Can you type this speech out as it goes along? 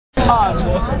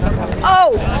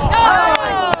Oh!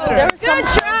 There was good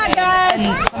try, guys!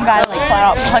 And some guy like flat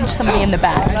out punched somebody in the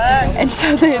back. And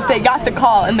so they got the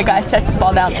call, and the guy sets the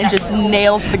ball down and just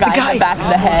nails the guy in the back of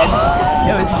the head.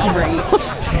 It was great.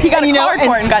 He got a card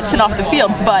for it and got sent off the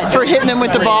field, but for hitting him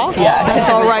with the ball? Yeah. It's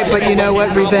all right, but you know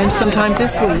what? Revenge sometimes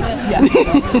is sweet. Yeah.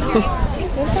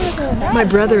 My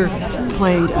brother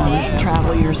played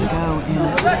travel years ago,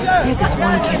 and he had this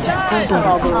one kid just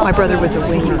elbowed. My brother was a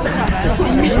winger. This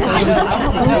guy was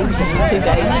all over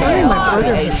him. My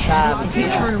brother, he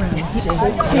turned around and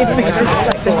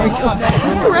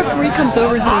the referee comes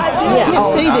over and says, "I can't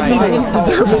say that he didn't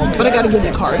deserve it, but I got to give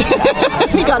you a card."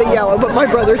 He got a yellow, but my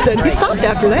brother said he stopped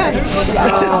after that.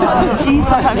 She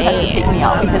sometimes has to take me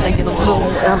out because I get a little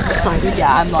excited.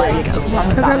 Yeah, I'm like,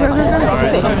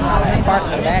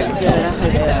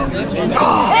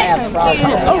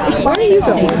 where are you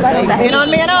going?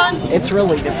 Man on? It's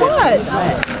really difficult. What?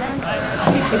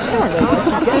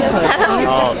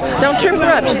 Don't trip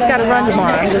her up. She's got to run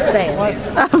tomorrow. I'm just saying.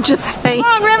 Come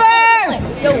on, River!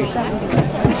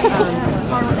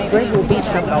 Greg will beat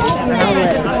somebody. I'll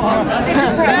let him.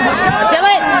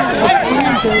 Dylan!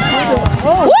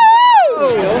 Woo!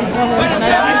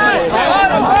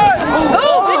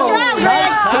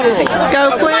 Go,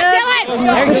 Flint!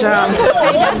 Good job.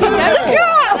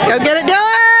 Go get it,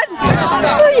 Dylan!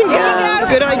 There you go.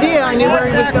 Good idea. I knew where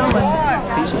he was going.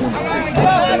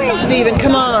 Steven,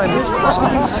 come on. I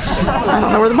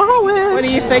don't know where the ball went. What do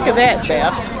you think of that,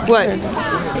 Jeff? What?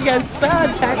 He goes,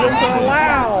 slide tackles are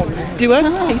allowed. Do what?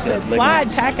 He said, slide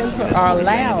tackles are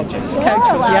allowed. The coach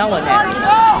was yelling at him.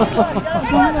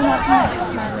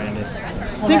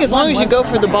 I think as long as you go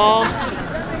for the ball.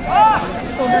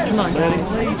 Come on.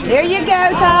 There you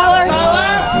go, Tyler.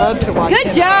 Love to watch Good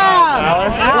him.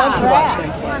 job. Love to watch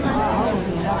him.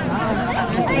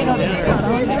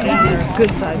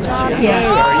 Good side. Yeah.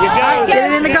 There you go. Get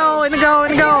it in the goal, in the goal,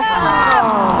 in the goal.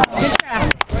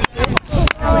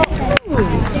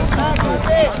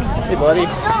 Hey, buddy.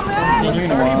 Haven't seen you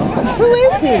in a while. Who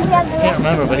is he? I can't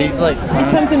remember, but he's like... He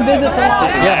comes and visits a lot.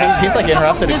 Yeah, he's like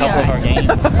interrupted a couple of our games.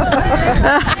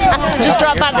 Just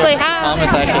drop by and say hi.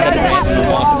 Thomas actually had to make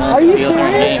him walk around the field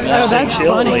during the game. Oh, that's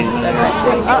funny.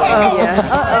 Uh-oh.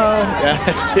 Yeah,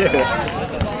 too.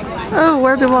 Oh,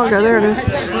 where'd the ball go? There it is.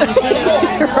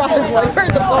 Rob's like,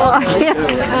 where'd the ball go?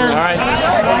 All right.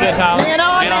 Good, Tyler. Man on.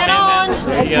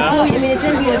 There you go.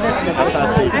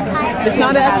 It's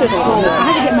not at the school.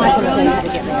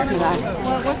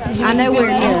 I know where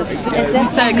it is. He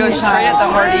said it goes straight at the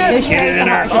Hardee's. Get it in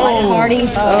there. Hardy.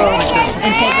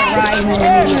 And take it right and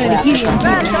then you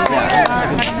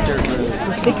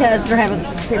because they're having I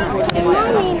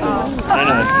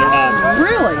know, they're not.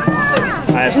 Really?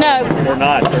 No. They're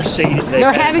not. They're seated.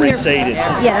 They're having their seated.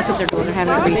 Yeah, that's what they're doing. They're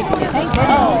having to reseated.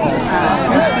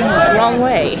 Wrong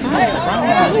way.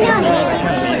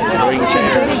 Bring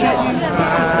chairs.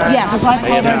 Yeah, because I They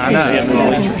have no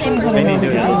bleachers. They need to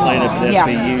do it. Playing at the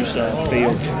SVU's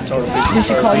field. It's artificial.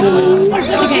 should call you.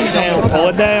 Down, pull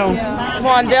it down. Come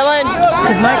on, Dylan.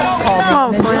 Come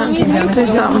on, Flint. Do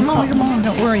something.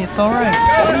 Don't worry, it's all right.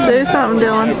 Do something,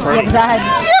 Dylan. Yeah, because I had.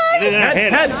 Get in there, hit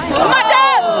it. Come on,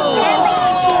 Dad!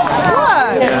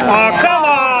 Oh, come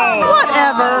on!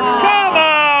 Whatever. Come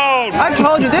on! I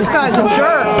told you, this guy's a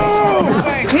jerk.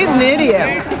 He's an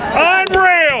idiot.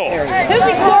 Unreal! Who's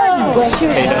he calling?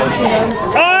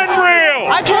 Unreal!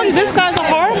 I told you, this guy's a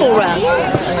horrible ref.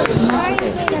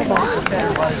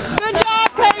 Good job,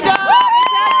 K-Dog!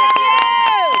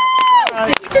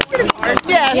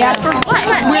 Yeah, for what?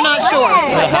 We're not sure.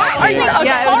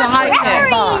 Yeah, it was a high kick.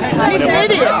 He's an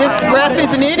idiot. This ref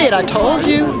is an idiot. I told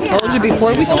you. Told you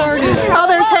before we started. Oh,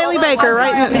 there's Haley Baker,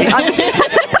 right?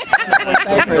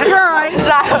 You're all right.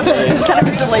 It's kind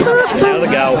of delayed. Now the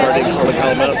guy will ready to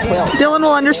come up. Dylan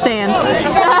will understand.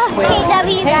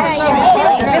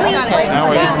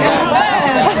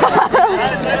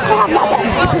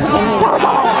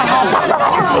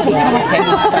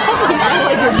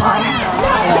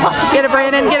 Get it,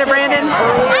 Brandon. Get it, Brandon. Woo!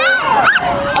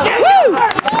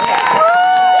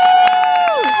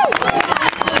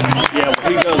 Yeah, well,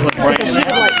 he goes with Brandon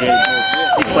now.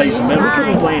 He plays the middle. He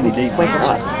couldn't play any defense.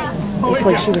 It's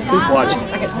like she was sleeping. Watch it.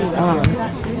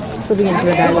 Slipping into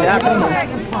the bag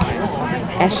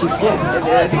as she slipped.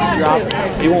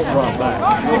 He won't drop back.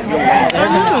 They're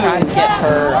going to try to get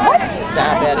her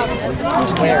diabetic.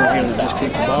 Just keep him. Just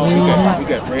keep the ball. You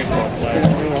got red card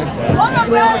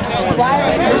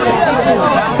flag.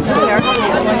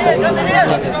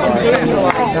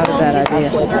 Not a bad idea.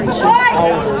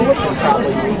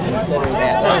 Probably reconsider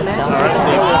that.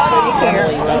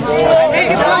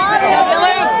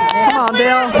 Come on,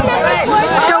 Bill.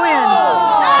 Go in.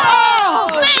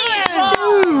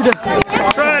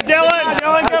 Try it, Dylan.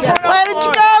 Dylan, go for it. Where did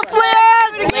you go,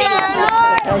 Flint?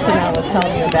 Person I was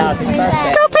telling you about the bus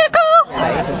day. Go, Pickle!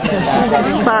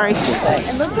 Sorry.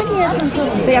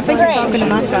 See, I think you're talking to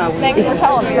my child. Thanks for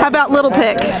telling me. How about Little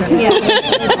Pick?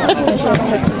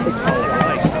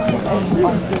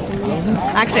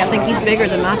 Actually, I think he's bigger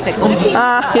than my pickle.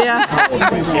 Yeah.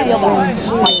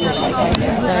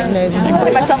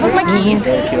 Put myself with my keys.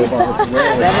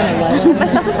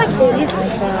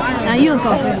 Now you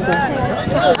go.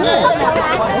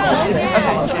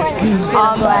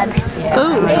 I'm glad.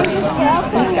 Ooh.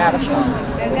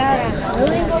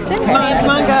 Come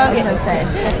on, guys.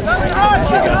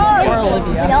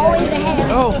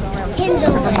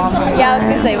 Yeah, I was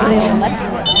gonna say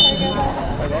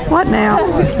What now?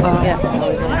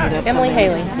 Emily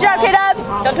Haley. Good job, K-Dub.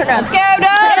 Don't turn around. Let's go,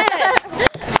 Dub.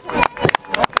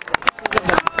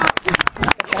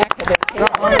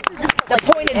 The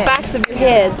pointed backs of your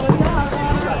heads.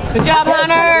 Good job,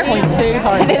 Hunter.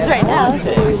 It is right now.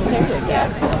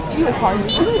 She was hard.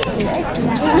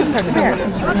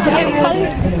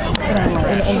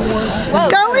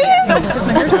 Go in!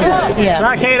 Yeah.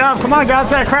 Right, Kate, up. Come on, guys.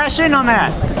 Gotta crash in on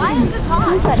that.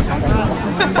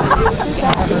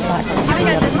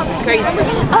 Grace was.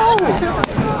 Oh,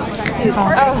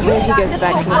 he goes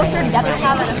back to closer together.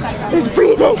 It's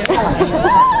freezing.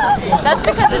 That's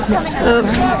because it's coming out.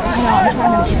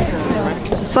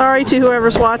 Oops. Sorry to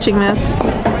whoever's watching this.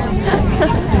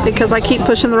 Because I keep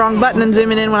pushing the wrong button and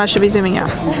zooming in when I should be zooming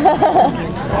out.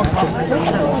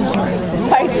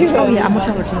 Sorry too. Oh yeah, I'm gonna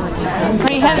tell her tonight.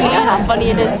 Pretty heavy, and how funny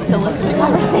it is to listen to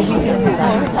conversation.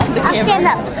 I'll stand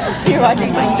up. You're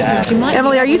watching my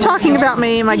Emily, are you talking about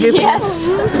me? Am I goofy? Yes.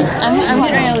 I'm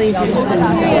getting ready to leave.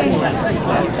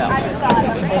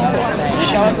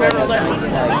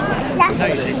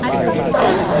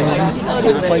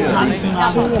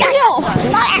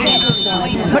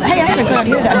 But hey, I had a good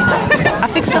idea. I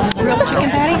fixed up real chicken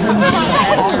patties.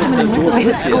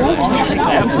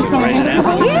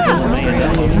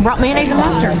 Yeah. Brought mayonnaise and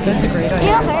mustard. That's a great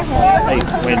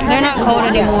idea. They're not cold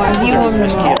anymore. You want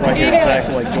This kid right here,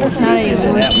 exactly like George Not Reed did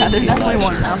in that Yeah, there's definitely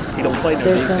one now. He don't play no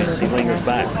defense. He lingers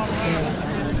back.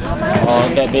 Oh,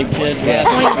 that big kid. Yeah.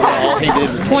 All he did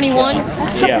was 21.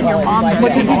 Yeah.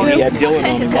 What did he do? He had Dylan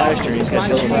on him last year. He's got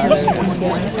Dylan on this one.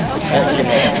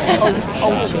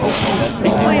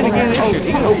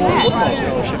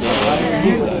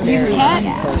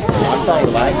 I saw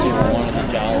the last year one of the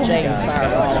Giles.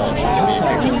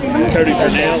 Cody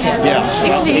Purnell. Yeah.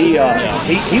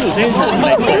 He was injured when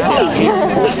they played down here.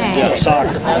 Yeah,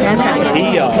 soccer.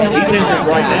 He's injured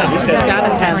right now. He's got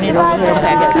a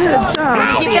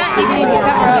Keep that. You can cover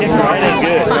up. kick right in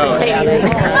good.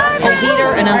 The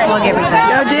heater and unplug everything.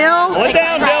 Go, Dill! One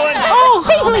down, Dylan.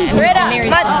 Britta.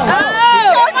 Go,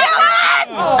 Dylan!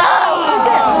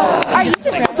 Are you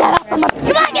just get up from a...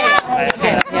 Come on, get out.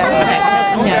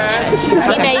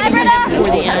 He made it before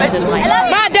the end of the night.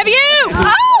 Come on, W!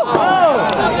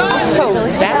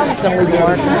 That one's going to leave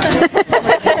more.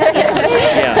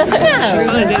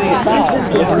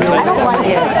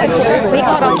 We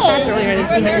caught on shots earlier and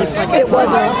it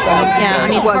wasn't. Yeah, I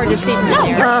mean, it's hard to see from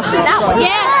there. That one.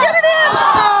 Yeah. Get it in!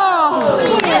 Oh!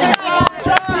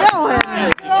 Dylan!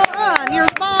 Son,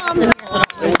 here's Mom.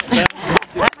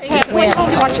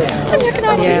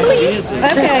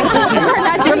 Okay.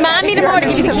 Remind me tomorrow to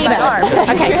give you the key back.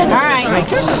 Okay. All right.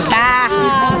 Bye.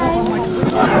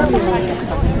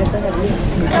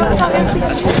 I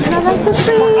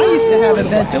used to have a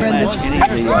best friend that's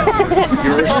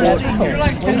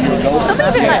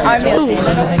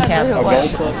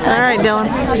All right, Dylan.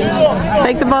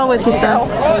 Take the ball with you, son.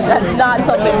 That's not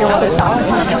something you want to talk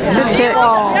about. Good kick. Go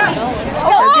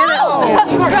get it.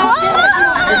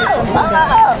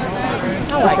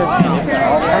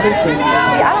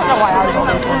 Yeah, I don't know why I was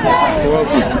going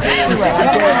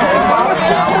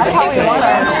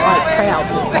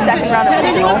second round of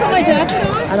festival.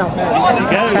 I don't know.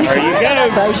 There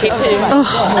you go.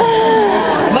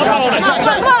 Come up on it.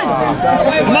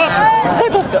 Come up.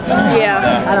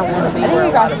 Yeah. I don't want to be I think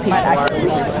you got a piece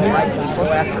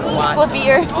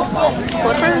Flippier.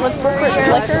 Flipper?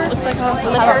 Flicker? Looks like a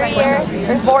flipperier.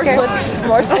 More slippy.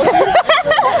 More slippery.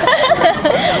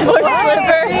 More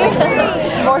slippery.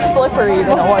 More slippery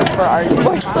than a word for art.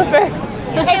 More slipper.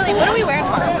 Haley, what are we wearing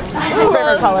tomorrow?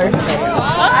 River colors.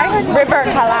 River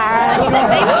colors.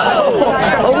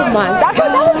 Oh my. That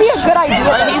would be a good idea.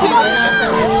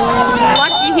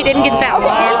 Lucky he didn't get that